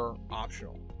are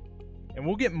optional. And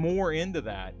we'll get more into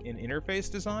that in interface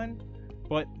design,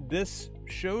 but this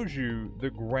shows you the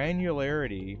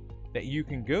granularity that you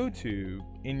can go to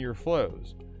in your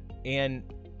flows. And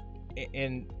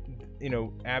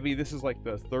Abby, this is like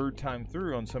the third time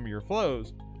through on some of your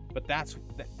flows, but that's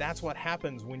what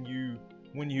happens when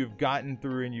you've gotten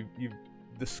through and you've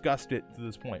discussed it to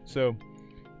this point. So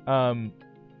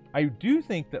I do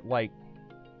think that like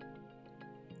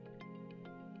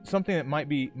something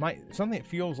that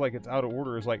feels like it's out of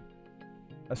order is like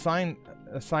assign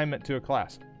assignment to a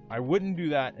class. I wouldn't do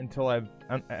that until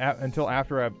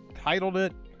after I've titled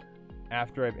it,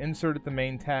 after I've inserted the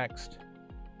main text.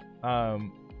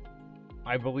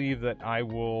 I believe that I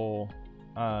will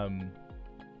add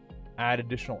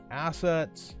additional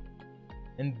assets,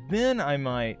 and then I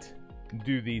might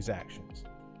do these actions.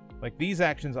 Like these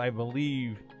actions, I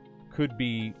believe, could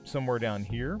be somewhere down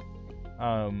here.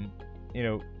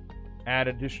 Add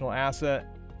additional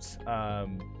assets. I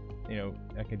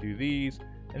can do these,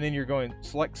 and then you're going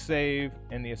select save,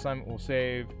 and the assignment will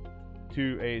save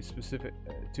to a specific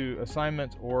to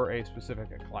assignments or a specific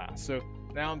class. So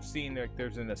now I'm seeing like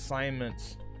there's an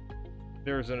assignments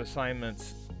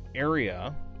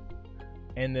area,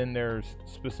 and then there's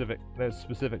specific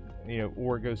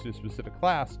or it goes to a specific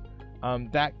class.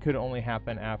 That could only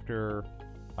happen after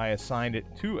I assigned it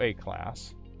to a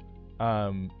class.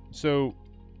 So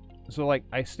like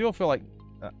I still feel like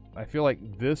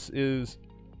this is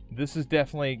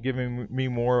definitely giving me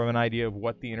more of an idea of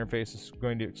what the interface is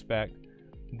going to expect.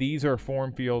 These are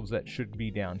form fields that should be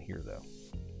down here though.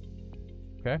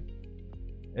 Okay,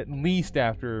 at least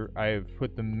after I've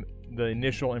put the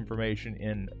initial information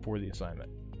in for the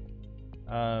assignment.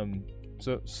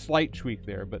 So slight tweak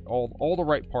there, but all the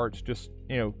right parts. Just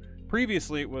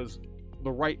previously it was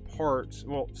the right parts.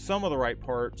 Well, some of the right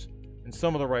parts and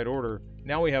some of the right order.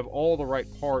 Now we have all the right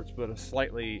parts, but a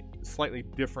slightly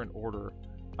different order.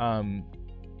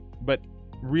 But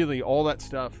really, all that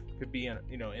stuff could be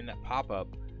in that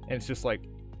pop-up, and it's just like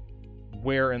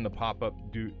where in the pop-up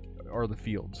are the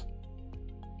fields.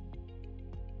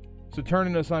 So turn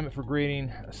an assignment for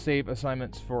grading, save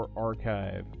assignments for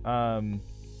archive.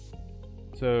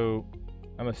 So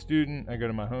I'm a student, I go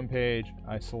to my home page,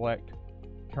 I select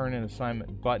turn in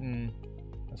assignment button,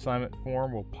 assignment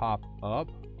form will pop up.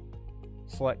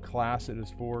 select class it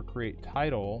is for, create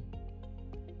title.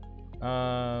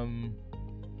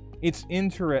 It's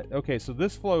okay, so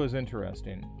this flow is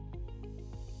interesting.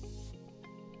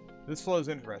 This flow is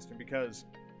interesting because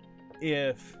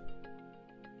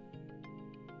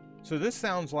so this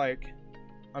sounds like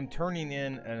I'm turning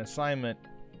in an assignment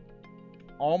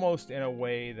almost in a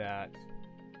way that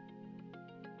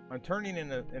I'm turning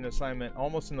in an assignment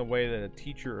almost in the way that a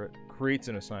teacher creates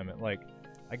an assignment. Like,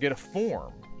 I get a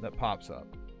form that pops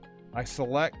up. I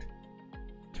select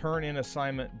turn in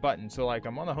assignment button. So like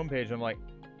I'm on the homepage, I'm like,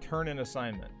 turn in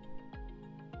assignment.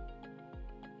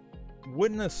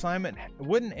 Wouldn't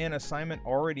an assignment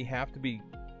already have to be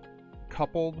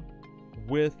coupled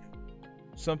with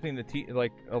something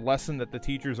like a lesson that the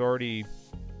teacher's already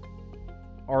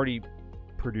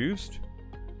produced?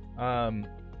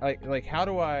 Like how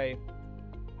do I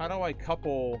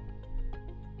couple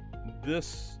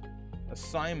this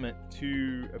assignment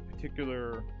to a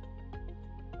particular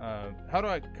how do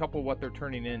I couple what they're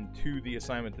turning in to the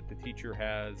assignment that the teacher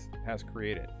has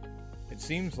created? It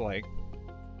seems like,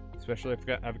 especially if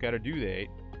I've got a due date,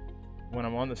 when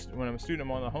I'm a student,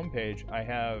 I'm on the homepage, I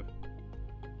have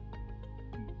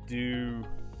due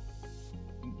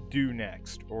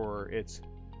next, or it's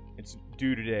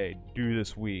due today, due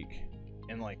this week,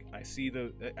 and like I see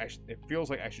it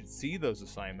feels like I should see those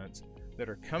assignments that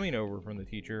are coming over from the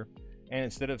teacher, and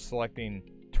instead of selecting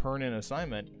turn in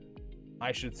assignment,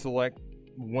 I should select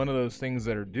one of those things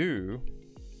that are due,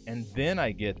 and then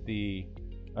I get the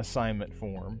assignment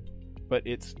form, but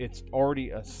it's already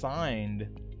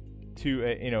assigned to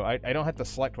I don't have to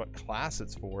select what class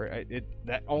it's for.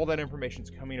 All that information's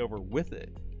coming over with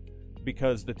it,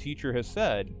 because the teacher's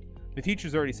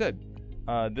already said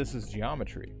this is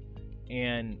geometry,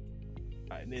 and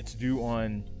it's due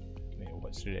on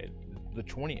what's today, the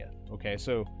 20th. Okay,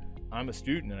 so I'm a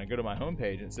student and I go to my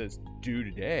homepage and it says due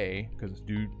today because it's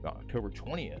due October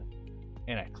 20th,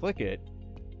 and I click it,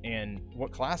 and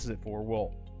what class is it for?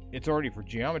 Well, it's already for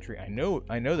geometry. I know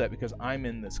that because I'm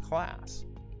in this class,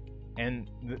 and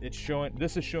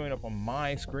this is showing up on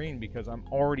my screen because I'm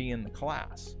already in the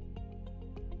class.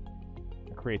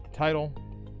 I create the title.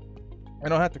 I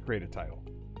don't have to create a title.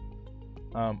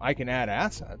 I can add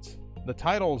assets. The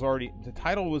title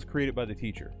was created by the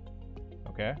teacher.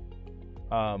 Okay.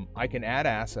 I can add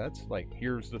assets, like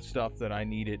here's the stuff that I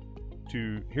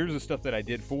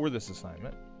did for this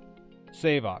assignment.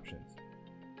 Save options.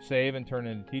 Save and turn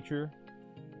into teacher.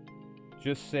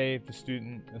 Just save to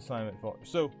student assignment folder.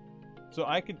 So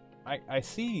I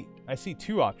see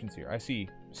two options here. I see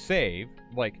save,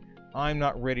 like I'm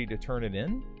not ready to turn it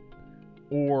in,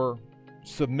 or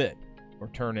submit or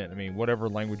turn in. I mean, whatever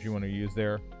language you want to use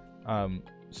there.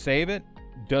 Save it,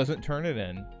 doesn't turn it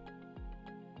in.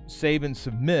 Save and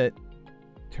submit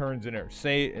turns in error.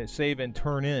 Save and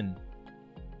turn in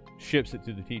ships it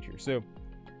to the teacher. So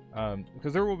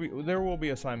because there will be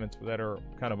assignments that are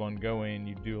kind of ongoing,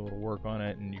 you do a little work on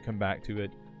it and you come back to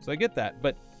it. So I get that,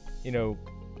 but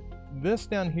this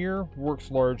down here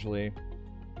works largely.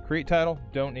 Create title,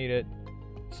 don't need it.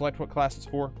 Select what class it's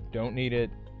for, don't need it.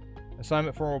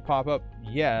 Assignment form will pop up,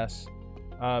 yes.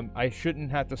 I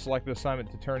shouldn't have to select the assignment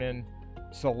to turn in.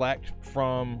 Select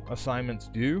from assignments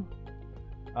due.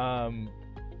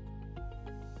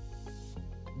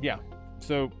 Yeah,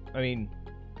 so I mean,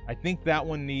 I think that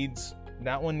one needs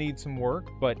some work,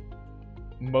 but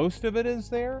most of it is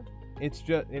there. It's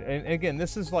just, and again,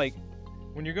 this is like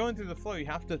when you're going through the flow, you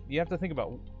have to think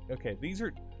about, okay, these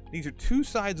are two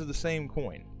sides of the same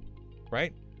coin,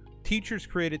 right? Teacher's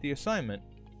created the assignment.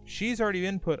 She's already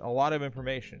input a lot of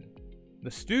information.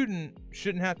 The student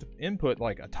shouldn't have to input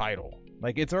like a title.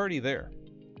 Like, it's already there.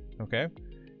 Okay?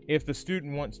 If the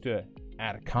student wants to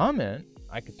add a comment,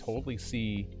 I could totally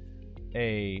see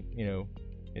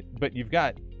but you've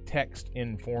got text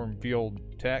in form field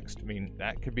text. I mean,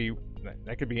 that could be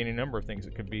any number of things.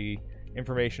 It could be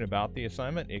information about the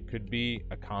assignment. It could be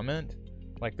a comment.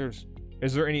 Like,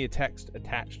 is there any text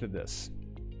attached to this?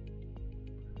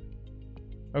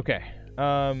 Okay.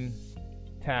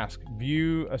 Task,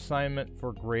 view assignment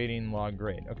for grading, log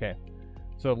grade. Okay.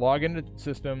 So log into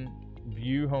system,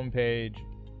 view homepage.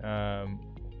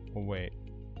 Wait.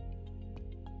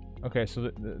 Okay, so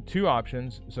the two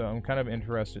options. So I'm kind of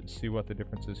interested to see what the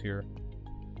difference is here.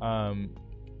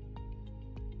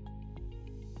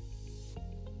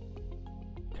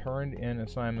 Turned in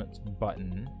assignments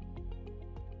button.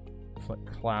 Select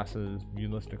classes, view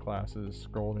list of classes,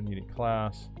 scroll to needed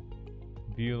class.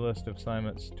 View list of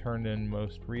assignments turned in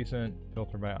most recent,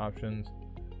 filter by options,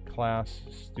 class,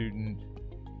 student.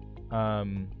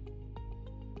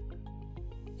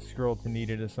 Scroll to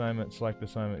needed assignment, select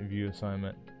assignment, view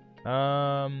assignment.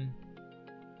 So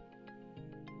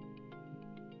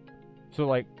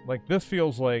like this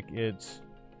feels like it's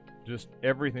just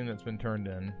everything that's been turned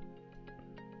in.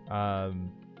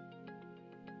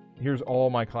 Here's all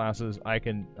my classes. I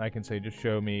can say just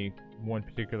show me one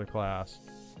particular class,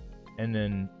 and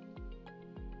then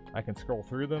I can scroll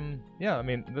through them. Yeah, I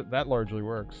mean that largely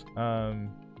works.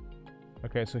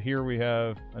 Okay, so here we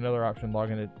have another option. Log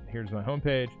in. Here's my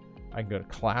homepage. I can go to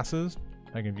classes.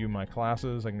 I can view my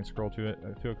classes. I can scroll to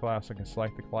a class. I can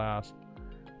select the class.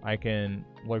 I can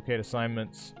locate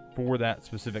assignments for that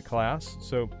specific class.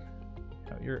 So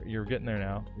you're getting there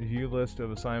now. View list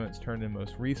of assignments turned in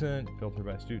most recent. Filter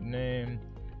by student name.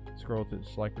 Scroll to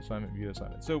select assignment. View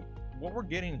assignment. So what we're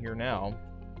getting here now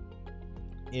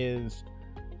is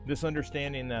this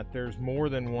understanding that there's more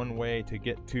than one way to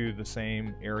get to the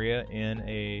same area in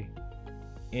a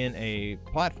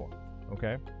platform.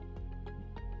 Okay,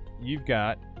 you've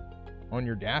got on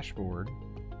your dashboard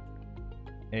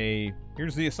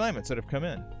here's the assignments that have come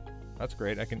in. That's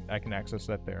great. I can access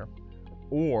that there.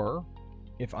 Or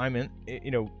if I'm in,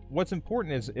 what's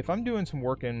important is if I'm doing some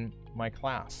work in my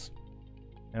class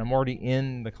and I'm already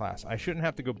in the class, I shouldn't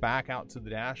have to go back out to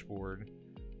the dashboard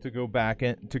to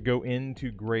go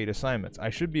into grade assignments.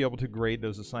 I should be able to grade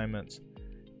those assignments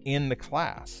in the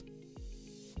class.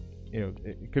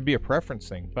 It could be a preference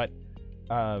thing, but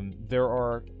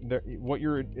what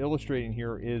you're illustrating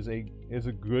here is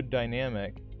a good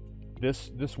dynamic.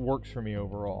 This works for me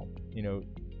overall.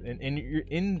 And you're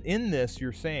in this,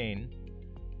 you're saying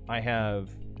I have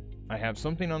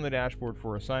something on the dashboard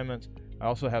for assignments. I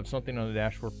also have something on the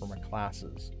dashboard for my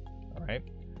classes. All right.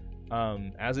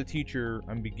 As a teacher,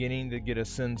 I'm beginning to get a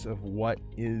sense of what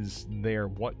is there.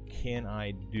 What can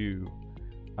I do?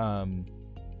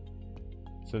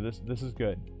 So this is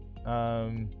good.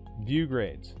 View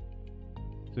grades.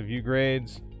 So view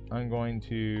grades, I'm going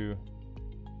to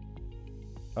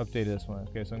update this one.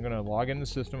 Okay, so I'm going to log in the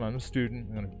system. I'm a student.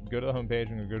 I'm going to go to the home page.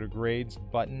 I'm going to go to grades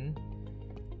button.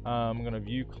 I'm going to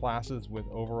view classes with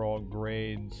overall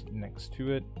grades next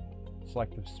to it.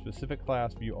 Select a specific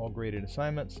class, view all graded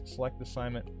assignments, select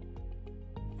assignment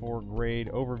for grade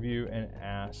overview, and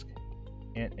ask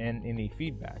and any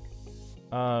feedback.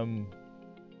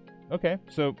 Okay,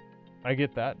 so I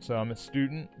get that. So I'm a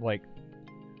student. Like,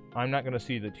 I'm not going to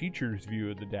see the teacher's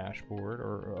view of the dashboard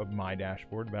or of my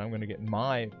dashboard, but I'm going to get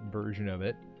my version of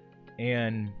it.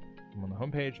 And I'm on the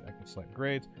home page. I can select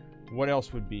grades. What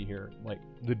else would be here? Like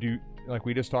like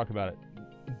we just talked about it.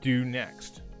 Do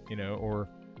next, or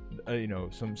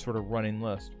some sort of running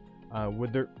list.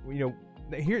 Would there,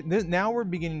 now we're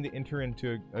beginning to enter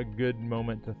into a good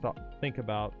moment to think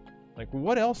about, like,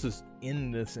 what else is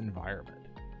in this environment?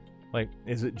 Like,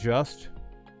 is it just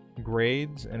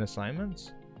grades and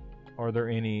assignments? Are there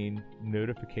any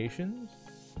notifications?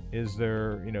 Is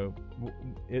there,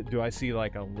 do I see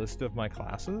like a list of my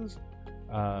classes?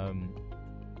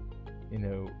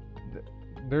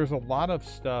 There's a lot of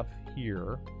stuff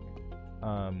here.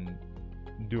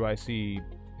 Do I see,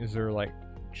 is there like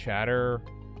chatter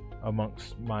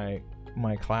amongst my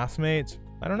classmates?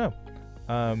 I don't know.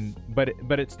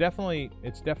 But it's definitely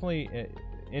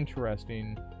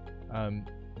interesting.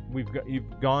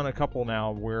 You've gone a couple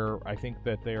now where I think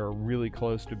that they are really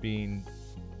close to being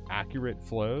accurate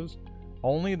flows.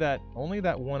 Only that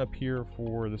one up here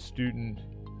for the student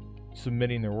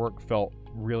submitting their work felt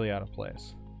really out of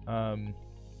place.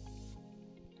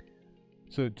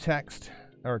 So text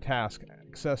or task,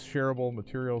 access shareable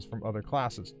materials from other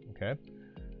classes. Okay,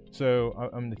 so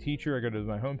I'm the teacher. I go to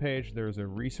my homepage. There's a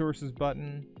resources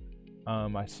button.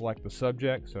 I select the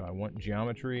subject, so I want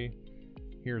geometry.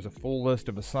 Here's a full list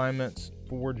of assignments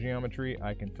for geometry.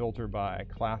 I can filter by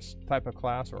class, type of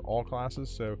class, or all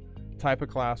classes. So type of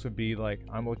class would be like,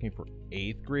 I'm looking for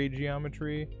 8th grade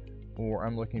geometry, or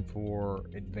I'm looking for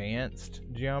advanced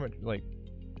geometry, like,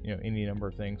 any number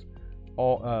of things.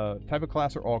 All type of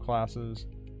class or all classes.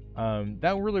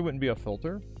 That really wouldn't be a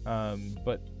filter,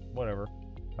 but whatever.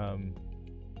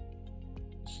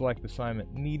 Select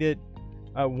assignment needed.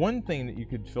 One thing that you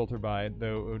could filter by,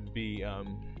 though, would be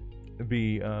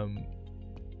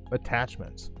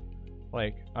attachments.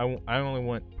 Like, I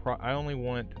only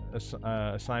want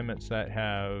assignments that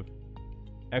have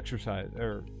exercise,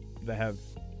 or that have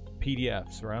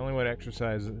PDFs, or I only want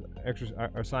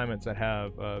assignments that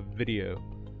have video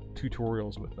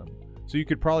tutorials with them. So you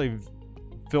could probably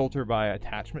filter by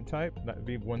attachment type. That would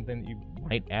be one thing that you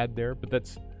might add there, but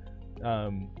that's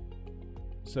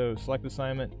so select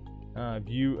assignment,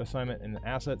 view assignment and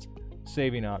assets,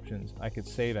 saving options. I could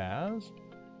save as,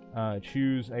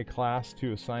 choose a class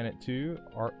to assign it to,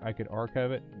 I could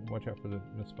archive it, watch out for the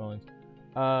misspellings,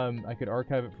 I could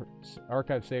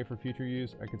archive save for future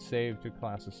use. I could save to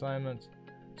class assignments.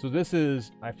 So this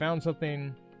is, I found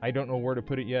something, I don't know where to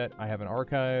put it yet. I have an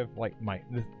archive, like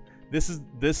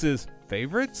this is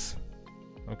favorites.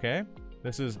 Okay,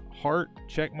 this is heart,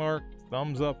 check mark,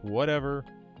 thumbs up, whatever.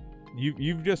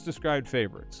 You've just described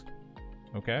favorites.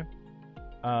 Okay.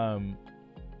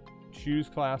 Choose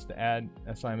class to add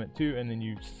assignment to, and then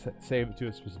you save it to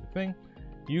a specific thing.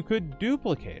 You could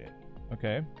duplicate it.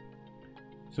 Okay.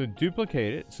 So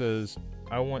duplicate it says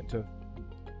I want to.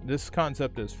 This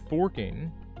concept is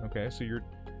forking. Okay. So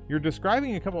you're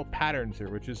describing a couple of patterns here,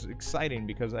 which is exciting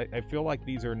because I feel like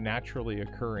these are naturally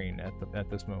occurring at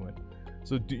this moment.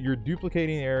 So you're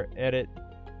duplicating their edit.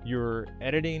 You're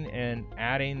editing and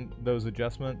adding those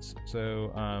adjustments.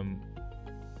 So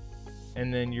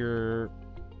and then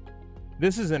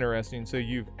this is interesting. So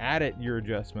you've added your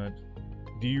adjustment.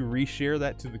 Do you reshare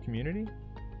that to the community?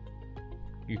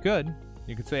 You could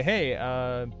say, hey,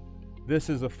 this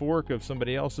is a fork of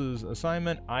somebody else's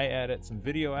assignment. I added some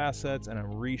video assets and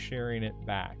I'm resharing it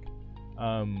back.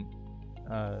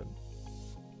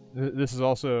 This is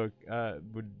also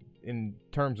would, in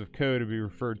terms of code, to be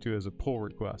referred to as a pull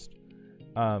request.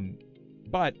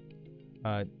 But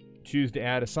choose to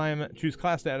add assignment, choose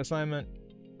class to add assignment,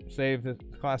 save the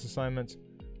class assignments,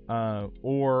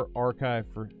 or archive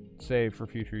for save for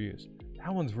future use.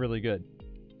 That one's really good.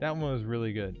 That one was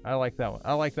really good. I like that one.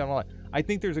 I like that one a lot. I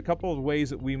think there's a couple of ways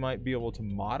that we might be able to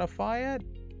modify it,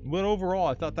 but overall,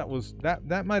 I thought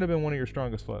that might have been one of your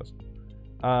strongest flows.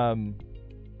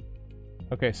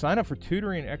 Okay, sign up for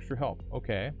tutoring and extra help.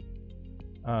 Okay.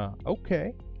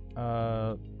 Okay.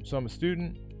 So I'm a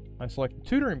student. I select the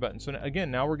tutoring button. So again,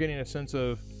 now we're getting a sense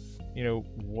of, you know,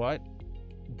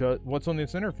 what's on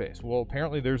this interface. Well,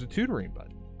 apparently there's a tutoring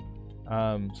button.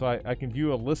 So I can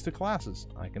view a list of classes.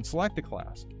 I can select a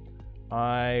class.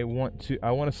 I want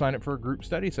to sign up for a group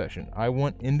study session. I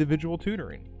want individual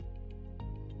tutoring.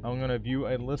 I'm going to view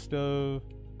a list of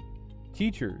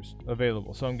teachers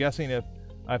available. So I'm guessing if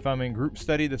I'm in group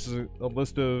study, this is a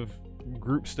list of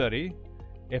group study.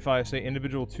 If I say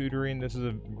individual tutoring, this is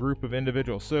a group of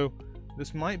individuals. So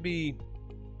this might be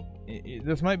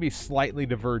slightly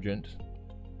divergent,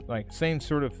 like same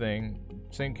sort of thing,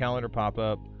 same calendar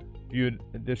pop-up, view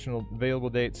additional available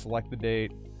dates, select the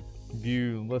date,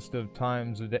 view list of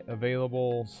times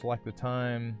available, select the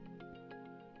time,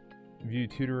 view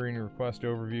tutoring request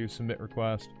overview, submit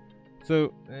request.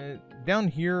 So down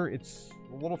here, it's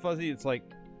a little fuzzy. It's like,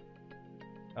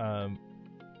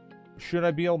 should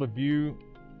I be able to view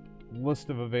list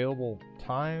of available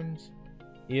times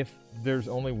if there's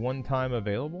only one time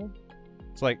available?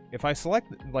 It's like if I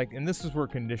select, like, and this is where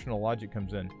conditional logic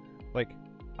comes in, like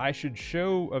I should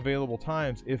show available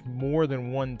times if more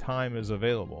than one time is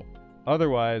available.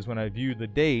 Otherwise, when I view the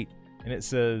date and it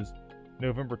says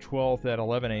November 12th at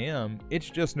 11 a.m., it's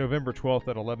just November 12th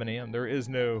at 11 a.m. There is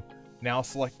no now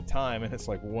select the time and it's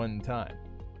like one time.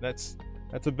 That's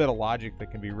a bit of logic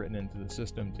that can be written into the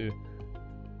system to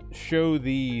show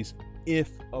these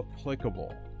if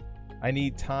applicable. I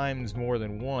need times more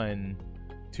than one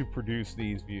to produce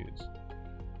these views.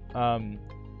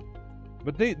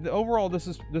 But overall, this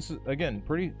is again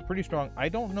pretty strong. I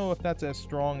don't know if that's as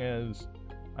strong as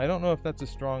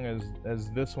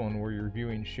this one where you're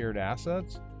viewing shared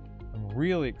assets. I'm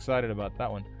really excited about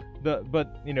that one.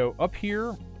 But you know, up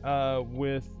here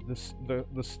with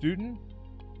the student,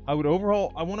 I want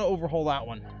to overhaul that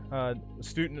one.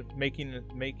 Student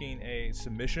making a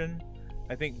submission.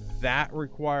 I think that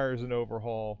requires an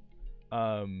overhaul.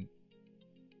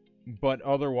 But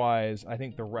otherwise, I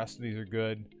think the rest of these are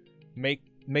good. Make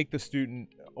the student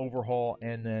overhaul,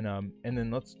 and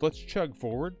then let's chug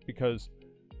forward, because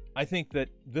I think that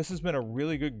this has been a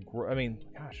really good.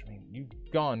 You've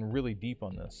gone really deep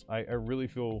on this. I really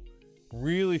feel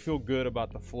good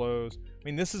about the flows. I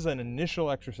mean, this is an initial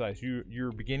exercise.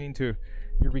 You're beginning to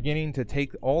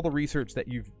take all the research that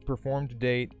you've performed to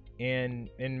date and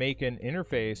make an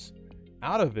interface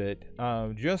out of it,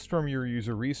 just from your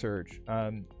user research.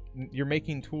 You're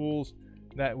making tools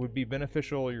that would be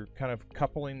beneficial. You're kind of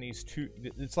coupling these two.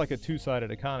 It's like a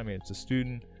two-sided economy. It's a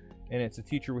student and it's a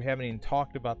teacher. We haven't even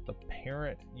talked about the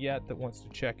parent yet that wants to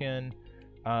check in,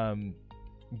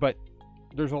 but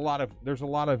there's a lot of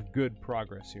good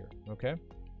progress here. Okay.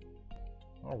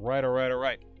 All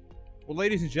right. Well,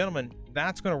 ladies and gentlemen,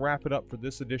 that's going to wrap it up for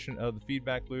this edition of the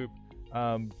Feedback Loop.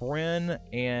 Bren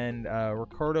and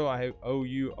Ricardo, I owe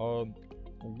you a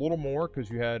little more because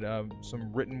you had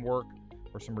some written work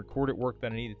or some recorded work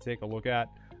that I need to take a look at.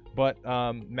 But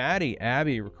Maddie,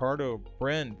 Abby, Ricardo,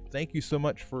 Bren, thank you so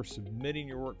much for submitting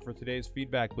your work for today's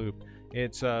feedback loop.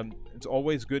 It's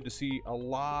always good to see a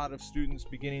lot of students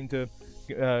beginning to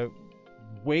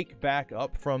wake back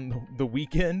up from the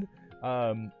weekend,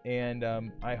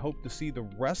 and I hope to see the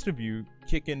rest of you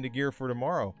kick into gear for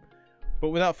tomorrow. But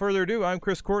without further ado, I'm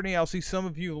Chris Courtney. I'll see some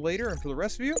of you later, and for the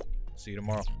rest of you, see you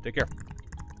tomorrow. Take care.